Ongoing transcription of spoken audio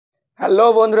Hello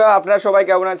বন্ধুরা, আপনারা সবাই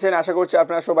কেমন আছেন? আশা করছি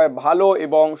আপনারা সবাই ভালো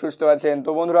এবং সুস্থ আছেন। তো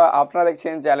বন্ধুরা, আপনারা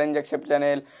দেখছেন চ্যালেঞ্জ অ্যাকসেপ্ট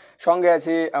চ্যানেল, সঙ্গে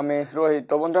আছি আমি রোহিত।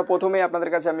 তো বন্ধুরা, প্রথমেই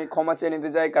আপনাদের কাছে আমি ক্ষমা চেয়ে নিতে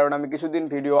চাই, কারণ আমি কিছুদিন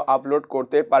ভিডিও আপলোড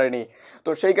করতে পারিনি। তো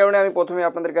সেই কারণে আমি প্রথমে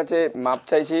আপনাদের কাছে মাপ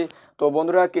চাইছি। তো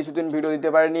বন্ধুরা, কিছুদিন ভিডিও দিতে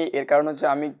পারিনি, এর কারণ হচ্ছে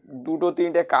আমি দুটো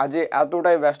তিনটে কাজে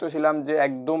এতটাই ব্যস্ত ছিলাম যে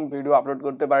একদম ভিডিও আপলোড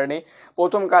করতে পারিনি।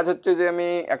 প্রথম কাজ হচ্ছে যে আমি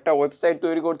একটা ওয়েবসাইট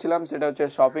তৈরি করছিলাম, সেটা হচ্ছে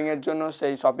শপিংয়ের জন্য।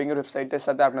 সেই শপিংয়ের ওয়েবসাইটের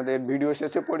সাথে আপনাদের ভিডিও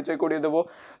শেষে পরিচয় করিয়ে দেবো।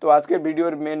 তো আজকের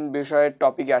ভিডিওর মেন বিষয়ের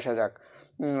টপিকে আসা যাক।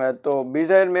 তো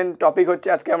বিষয়ের মেন টপিক হচ্ছে,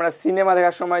 আজকে আমরা সিনেমা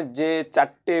দেখার সময় যে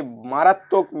চারটে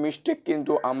মারাত্মক মিস্টেক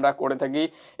কিন্তু আমরা করে থাকি,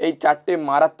 এই চারটে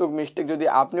মারাত্মক মিস্টেক যদি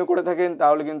আপনিও করে থাকেন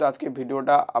তাহলে কিন্তু আজকে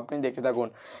ভিডিওটা আপনি দেখতে থাকুন।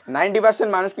 90%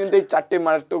 মানুষ কিন্তু এই চারটে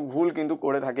মারাত্মক ভুল কিন্তু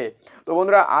করে থাকে। তো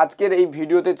বন্ধুরা, আজকের এই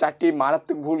ভিডিওতে চারটি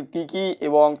মারাত্মক ভুল কী কী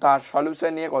এবং তার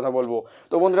সলিউশন নিয়ে কথা বলবো।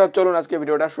 তো বন্ধুরা, চলুন আজকে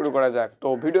ভিডিওটা শুরু করা যাক। তো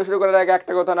ভিডিও শুরু করার আগে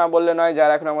একটা কথা না বললে নয়,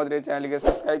 যারা এখন আমাদের এই চ্যানেলকে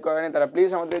সাবস্ক্রাইব করেনি তারা প্লিজ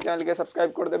আমাদের এই চ্যানেলকে সাবস্ক্রাইব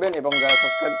করে দেবেন, এবং যারা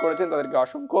সাবস্ক্রাইব করেছেন তাদেরকে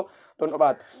অসংখ্য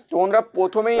ধন্যবাদ। তো বন্ধুরা,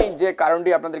 প্রথমেই যে কারণটি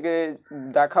আপনাদেরকে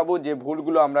দেখাবো, যে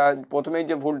ভুলগুলো আমরা প্রথমেই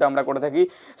যে ভুলটা আমরা করে থাকি,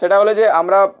 সেটা হলো যে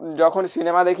আমরা যখন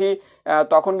সিনেমা দেখি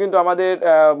তখন কিন্তু আমাদের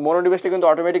মনোনিবেশটা কিন্তু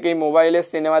অটোমেটিক এই মোবাইলের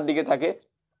সিনেমার দিকে থাকে,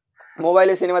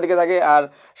 আর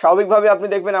স্বাভাবিকভাবে আপনি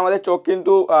দেখবেন আমাদের চোখ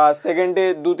কিন্তু সেকেন্ডে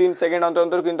 2-3 সেকেন্ড অন্তর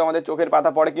অন্তর কিন্তু আমাদের চোখের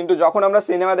পাতা পড়ে। কিন্তু যখন আমরা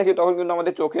সিনেমা দেখি তখন কিন্তু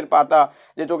আমাদের চোখের পাতা,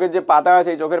 যে চোখের যে পাতা আছে,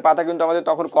 এই চোখের পাতা কিন্তু আমাদের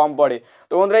তখন কম পড়ে।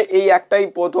 তো বন্ধুরা, এই একটাই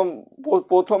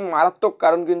প্রথম মারাত্মক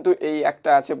কারণ কিন্তু এই একটা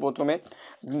আছে প্রথমে।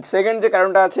 সেকেন্ড যে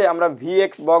কারণটা আছে, আমরা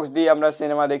ভিএক্স বক্স দিয়ে আমরা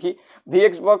সিনেমা দেখি।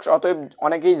 ভিএক্স বক্স অতএব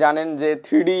অনেকেই জানেন যে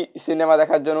 3D সিনেমা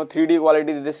দেখার জন্য, 3D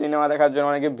কোয়ালিটি দিতে সিনেমা দেখার জন্য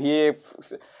অনেকে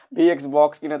ভিএক্স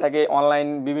বক্স কিনে থাকে অনলাইন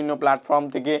বিভিন্ন প্ল্যাটফর্ম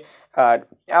থেকে। আর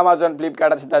অ্যামাজন,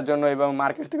 ফ্লিপকার্ট আছে তার জন্য, এবং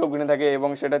মার্কেট থেকেও কিনে থাকে, এবং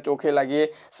সেটা চোখে লাগিয়ে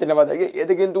সিনেমা দেখে।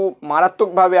 এতে কিন্তু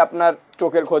মারাত্মকভাবে আপনার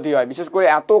চোখের ক্ষতি হয়। বিশেষ করে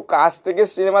এত কাছ থেকে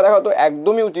সিনেমা দেখা তো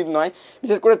একদমই উচিত নয়।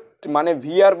 বিশেষ করে মানে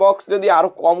ভিআর বক্স যদি আরও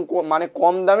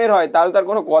কম দামের হয় তাহলে তার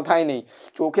কোনো কথাই নেই,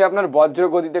 চোখে আপনার বজ্র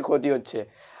গতিতে ক্ষতি হচ্ছে।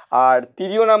 আর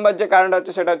তৃতীয় নাম্বার যে কারণটা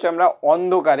হচ্ছে, সেটা হচ্ছে আমরা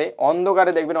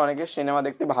অন্ধকারে দেখবেন অনেকে সিনেমা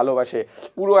দেখতে ভালোবাসে।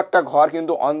 পুরো একটা ঘর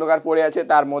কিন্তু অন্ধকার পড়ে আছে,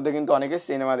 তার মধ্যে কিন্তু অনেকে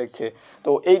সিনেমা দেখছে। তো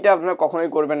এইটা আপনারা কখনোই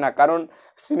করবেন না, কারণ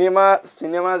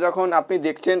সিনেমা যখন আপনি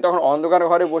দেখছেন তখন অন্ধকার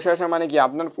ঘরে বসে আসা মানে কি,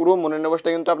 আপনার পুরো মনোনিবেশটা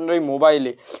কিন্তু আপনার ওই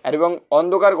মোবাইলে, আর এবং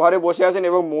অন্ধকার ঘরে বসে আছেন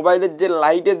এবং মোবাইলের যে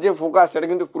লাইটের যে ফোকাস, সেটা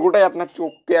কিন্তু পুরোটাই আপনার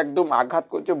চোখকে একদম আঘাত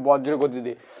করছে বজ্র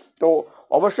গতিতে। তো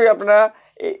অবশ্যই আপনারা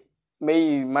এই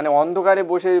মানে অন্ধকারে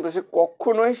বসে বসে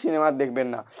কখনোই সিনেমা দেখবেন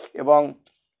না। এবং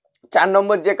 4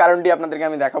 নম্বর যে কারণটি আপনাদেরকে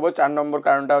আমি দেখাবো, 4 নম্বর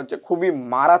কারণটা হচ্ছে খুবই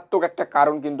মারাত্মক একটা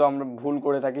কারণ কিন্তু আমরা ভুল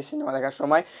করে থাকি সিনেমা দেখার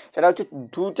সময়। সেটা হচ্ছে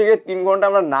 2 থেকে 3 ঘন্টা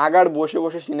আমরা নাগাড় বসে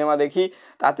বসে সিনেমা দেখি।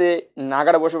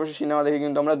 নাগাড় বসে বসে সিনেমা দেখি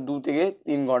কিন্তু আমরা 2 থেকে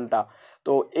 3 ঘন্টা।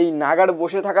 তো এই নাগাড়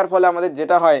বসে থাকার ফলে আমাদের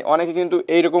যেটা হয়, অনেকে কিন্তু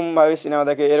এইরকমভাবে সিনেমা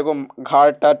দেখে, এরকম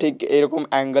ঘাড়টা ঠিক এরকম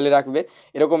অ্যাঙ্গেলে রাখবে,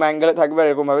 এরকম অ্যাঙ্গেলে থাকবে, আর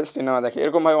এরকমভাবে সিনেমা দেখে,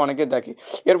 এরকমভাবে অনেকে দেখে।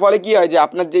 এর ফলে কী হয়, যে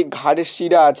আপনার যে ঘাড়ের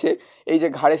শিরা আছে, এই যে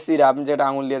ঘাড়ের শিরা আমি যেটা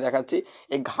আঙুল দিয়ে দেখাচ্ছি,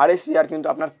 এই ঘাড়ের শিরার কিন্তু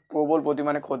আপনার প্রবল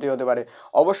পরিমাণে ক্ষতি হতে পারে।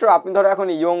 অবশ্য আপনি ধরো এখন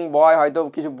ইয়ং বয়, হয়তো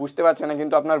কিছু বুঝতে পারছেন না,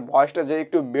 কিন্তু আপনার বয়সটা যে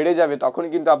একটু বেড়ে যাবে তখন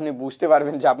কিন্তু আপনি বুঝতে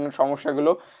পারবেন যে আপনার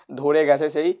সমস্যাগুলো ধরে গেছে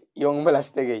সেই ইয়ং বেলাস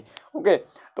থেকেই। ওকে,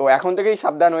 তো এখন থেকেই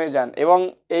সাবধান হয়ে যান। এবং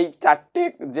এই চারটে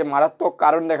যে মারাত্মক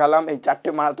কারণ দেখালাম, এই চারটে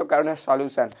মারাত্মক কারণের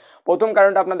সলিউশন, প্রথম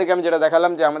কারণটা আপনাদেরকে আমি যেটা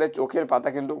দেখালাম, যে আমাদের চোখের পাতা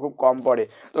কিন্তু খুব কম পড়ে।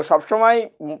 তো সবসময়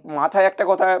একটা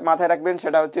কথা মাথায় রাখবেন,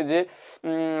 সেটা হচ্ছে যে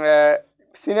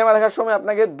সিনেমা দেখার সময়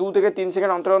আপনাকে 2 থেকে 3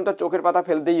 সেকেন্ড অন্তর অন্তর চোখের পাতা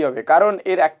ফেলতেই হবে। কারণ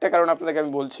এর একটা কারণ আপনাদেরকে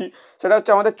আমি বলছি, সেটা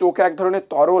হচ্ছে আমাদের চোখে এক ধরনের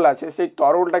তরল আছে, সেই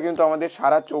তরলটা কিন্তু আমাদের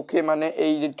সারা চোখে, মানে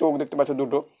এই যে চোখ দেখতে পাচ্ছ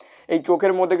দুটো, এই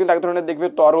চোখের মধ্যে কিন্তু এক ধরনের দেখবে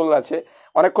তরল আছে।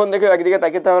 অনেকক্ষণ দেখে একদিকে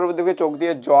তাকিয়ে থাকার পর দেখবে চোখ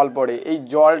দিয়ে জল পড়ে। এই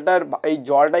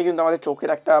জলটাই কিন্তু আমাদের চোখের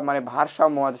একটা মানে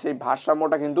ভারসাম্য আছে, সেই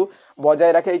ভারসাম্যটা কিন্তু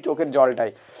বজায় রাখে এই চোখের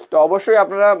জলটাই। তো অবশ্যই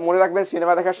আপনারা মনে রাখবেন,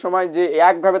 সিনেমা দেখার সময় যে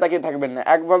একভাবে তাকিয়ে থাকবেন না,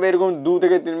 একভাবে এরকম 2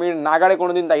 থেকে 3 মিনিট নাগাড়ে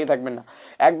কোনো দিন তাকিয়ে থাকবেন না।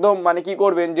 একদম মানে কি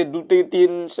করবেন, যে 2 থেকে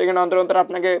 3 সেকেন্ড অন্তর অন্তর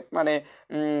আপনাকে মানে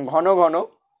ঘন ঘন,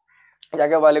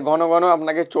 যাকে বলে ঘন ঘন,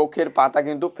 আপনাকে চোখের পাতা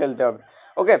কিন্তু ফেলতে হবে।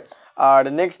 ওকে, আর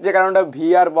নেক্সট যে কারণটা,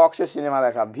 ভিআর বক্সে সিনেমা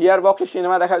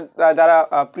দেখা যারা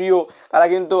প্রিয়, তারা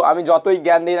কিন্তু আমি যতই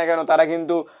জ্ঞান দিই না কেন, তারা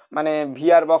কিন্তু মানে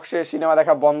ভিআর বক্সে সিনেমা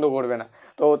দেখা বন্ধ করবে না।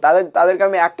 তো তাদেরকে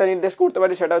আমি একটা নির্দেশ করতে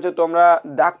পারি, সেটা হচ্ছে তোমরা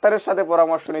ডাক্তারের সাথে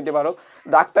পরামর্শ নিতে পারো।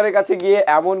 ডাক্তারের কাছে গিয়ে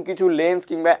এমন কিছু লেন্স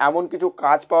কিংবা এমন কিছু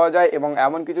কাঁচ পাওয়া যায়, এবং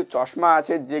এমন কিছু চশমা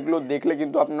আছে যেগুলো দেখলে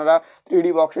কিন্তু আপনারা 3D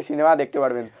বক্সে সিনেমা দেখতে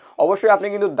পারবেন। অবশ্যই আপনি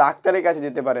কিন্তু ডাক্তারের কাছে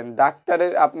যেতে পারেন,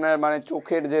 আপনার মানে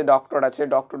চোখের যে ডক্টর আছে,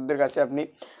 ডক্টরদের কাছে আপনি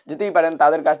যেতেই পারেন।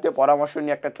 তাদের কাছ থেকে পরামর্শ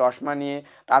নিয়ে, একটা চশমা নিয়ে,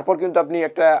 তারপর কিন্তু আপনি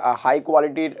একটা হাই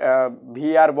কোয়ালিটির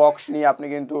ভিআর বক্স নিয়ে আপনি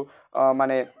কিন্তু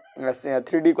মানে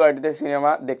 3D কোয়ালিটিতে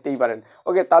সিনেমা দেখতেই পারেন।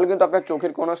 ওকে, তাহলে কিন্তু আপনার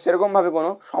চোখের কোনো সেরকমভাবে কোনো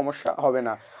সমস্যা হবে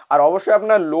না। আর অবশ্যই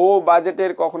আপনার লো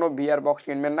বাজেটের কখনো ভিআর বক্স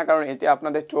কিনবেন না, কারণ এতে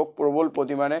আপনাদের চোখ প্রবল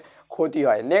পরিমাণে ক্ষতি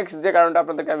হয়। নেক্সট যে কারণটা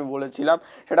আপনাদেরকে আমি বলেছিলাম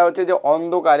সেটা হচ্ছে যে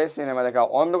অন্ধকারে সিনেমা দেখা।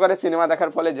 অন্ধকারে সিনেমা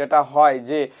দেখার ফলে যেটা হয়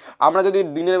যে আমরা যদি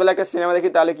দিনের বেলা একটা সিনেমা দেখি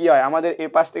তাহলে কি হয়, আমাদের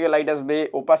এপাশ থেকে লাইট আসবে,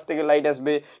 ওপাশ থেকে লাইট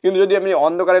আসবে। কিন্তু যদি আমি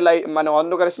অন্ধকারে লাইট মানে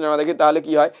অন্ধকারে সিনেমা দেখি তাহলে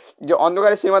কি হয়, যে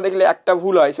অন্ধকারে সিনেমা দেখলে একটা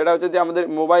ভুল হয়, সেটা হচ্ছে যে আমাদের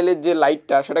মোবাইলের যে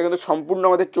লাইটটা সেটা কিন্তু সম্পূর্ণ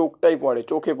আমাদের চোখটাই পড়ে,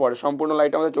 চোখে পড়ে, সম্পূর্ণ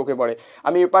লাইট আমাদের চোখে পড়ে।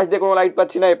 আমি এপাশ দিয়ে কোনো লাইট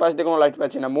পাচ্ছি না, এপাশ দিয়ে কোনো লাইট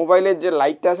পাচ্ছি না, মোবাইলের যে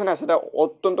লাইটটা আছে না সেটা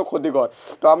অত্যন্ত ক্ষতিকর।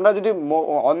 তো আমরা যদি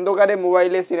অন্ধকারে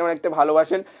মোবাইলে সিনেমা দেখতে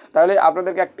ভালোবাসেন তাহলে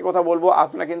আপনাদেরকে একটা কথা বলবো,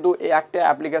 আপনারা কিন্তু এই একটা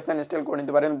অ্যাপ্লিকেশান ইনস্টল করে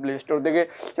নিতে পারেন প্লে স্টোর থেকে।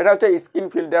 সেটা হচ্ছে স্ক্রিন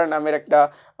ফিল্টার নামের একটা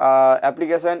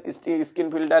অ্যাপ্লিকেশান। স্ক্রিন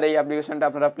ফিল্টার এই অ্যাপ্লিকেশানটা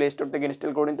আপনারা প্লে স্টোর থেকে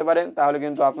ইনস্টল করে নিতে পারেন। তাহলে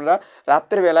কিন্তু আপনারা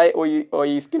রাত্রের বেলায় ওই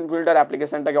স্ক্রিন ফিল্টার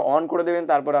অ্যাপ্লিকেশানটাকে অন করে দেবেন,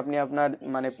 তারপর আপনি আপনার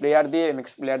মানে প্লেয়ার দিয়ে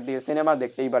এমএক্স প্লেয়ার দিয়ে সিনেমা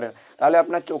দেখতেই পারেন। তাহলে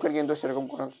আপনার চোখের কিন্তু সেরকম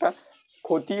কোনো একটা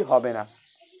ক্ষতি হবে না।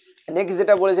 নেক্সট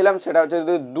যেটা বলেছিলাম সেটা হচ্ছে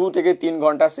যদি 2 থেকে 3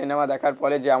 ঘন্টা সিনেমা দেখার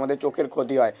ফলে যে আমাদের চোখের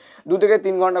ক্ষতি হয়। 2 থেকে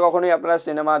 3 ঘন্টা কখনোই আপনারা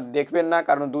সিনেমা দেখবেন না,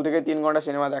 কারণ 2 থেকে 3 ঘন্টা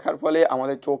সিনেমা দেখার ফলে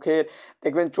আমাদের চোখের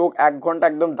দেখবেন চোখ 1 ঘন্টা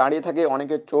একদম দাঁড়িয়ে থাকে,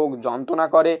 অনেকের চোখ যন্ত্রণা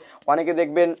করে, অনেকে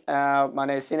দেখবেন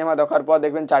মানে সিনেমা দেখার পর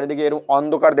দেখবেন চারিদিকে এরকম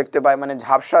অন্ধকার দেখতে পায়, মানে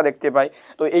ঝাপসা দেখতে পায়।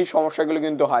 তো এই সমস্যাগুলো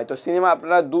কিন্তু হয়। তো সিনেমা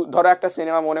আপনারা ধরো একটা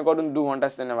সিনেমা মনে করুন 2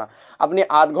 ঘন্টার সিনেমা, আপনি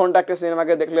আধ ঘন্টা একটা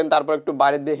সিনেমাকে দেখলেন, তারপর একটু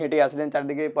বাইরের দিয়ে হেঁটে আসলেন,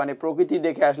 চারিদিকে মানে প্রকৃতি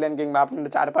দেখে আসলেন, কিংবা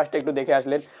আপনার চারপাশটা একটু দেখে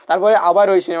আসলেন, তারপরে আবার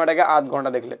ওই সিনেমাটাকে আধ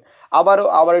ঘন্টা দেখলেন,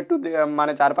 আবার একটু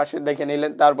মানে চারপাশে দেখে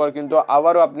নিলেন, তারপর কিন্তু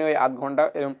আবারও আপনি ওই আধ ঘন্টা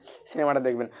এরকম সিনেমাটা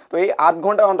দেখবেন। তো এই আধ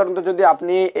ঘন্টা অন্তর অন্তর যদি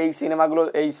আপনি এই সিনেমাগুলো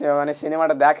মানে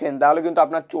সিনেমাটা দেখেন তাহলে কিন্তু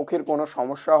আপনার চোখের কোনো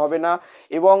সমস্যা হবে না,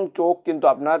 এবং চোখ কিন্তু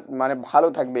আপনার মানে ভালো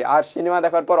থাকবে। আর সিনেমা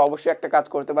দেখার পর অবশ্যই একটা কাজ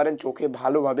করতে পারেন, চোখে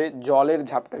ভালোভাবে জলের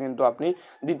ঝাপটা কিন্তু আপনি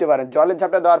দিতে পারেন। জলের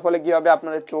ঝাপটা দেওয়ার ফলে কী হবে,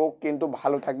 আপনাদের চোখ কিন্তু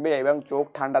ভালো থাকবে এবং চোখ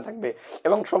ঠান্ডা থাকবে।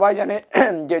 এবং সবাই জানে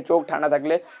যে চোখ ঠান্ডা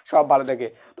থাকলে সব ভালো থাকে।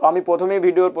 তো আমি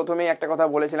ভিডিওর প্রথমেই একটা কথা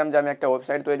বলেছিলাম যে আমি একটা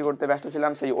ওয়েবসাইট তৈরি করতে ব্যস্ত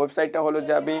ছিলাম। সেই ওয়েবসাইটটা হলো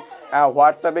যে আমি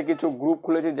হোয়াটসঅ্যাপে কিছু গ্রুপ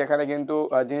খুলেছি, যেখানে কিন্তু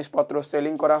জিনিসপত্র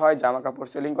সেলিং করা হয়, জামা কাপড়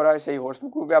সেলিং করা হয়। সেই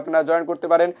হোয়াটসঅ্যাপ গ্রুপে আপনারা জয়েন করতে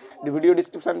পারেন, ভিডিও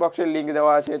ডিসক্রিপশন বক্সে লিঙ্ক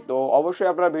দেওয়া আছে। তো অবশ্যই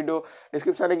আপনারা ভিডিও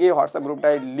ডিসক্রিপশানে গিয়ে হোয়াটসঅ্যাপ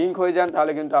গ্রুপটায় লিঙ্ক হয়ে যান,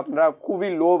 তাহলে কিন্তু আপনারা খুবই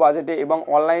লো বাজেটে এবং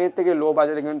অনলাইনের থেকে লো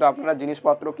বাজেটে কিন্তু আপনারা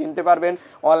জিনিসপত্র কিনতে পারবেন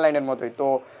অনলাইনের মতোই। তো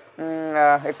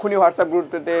এক্ষুনি হোয়াটসঅ্যাপ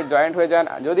গ্রুপটাতে জয়েন্ট হয়ে যান।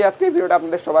 যদি আজকে এই ভিডিওটা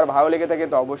আপনাদের সবার ভালো লেগে থাকে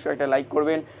তো অবশ্যই একটা লাইক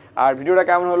করবেন, আর ভিডিওটা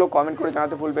কেমন হলো কমেন্ট করে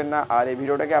জানাতে ভুলবেন না। আর এই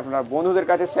ভিডিওটাকে আপনার বন্ধুদের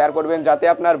কাছে শেয়ার করবেন, যাতে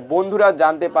আপনার বন্ধুরা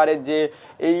জানতে পারে যে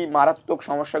এই মারাত্মক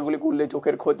সমস্যাগুলি করলে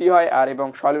চোখের ক্ষতি হয়, আর এবং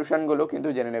সলিউশনগুলো কিন্তু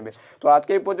জেনে নেবে। তো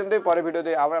আজকে এই পর্যন্তই, পরের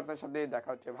ভিডিওতে আবার আপনার সাথে দেখা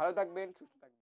হচ্ছে। ভালো থাকবেন, সুস্থ থাকবেন।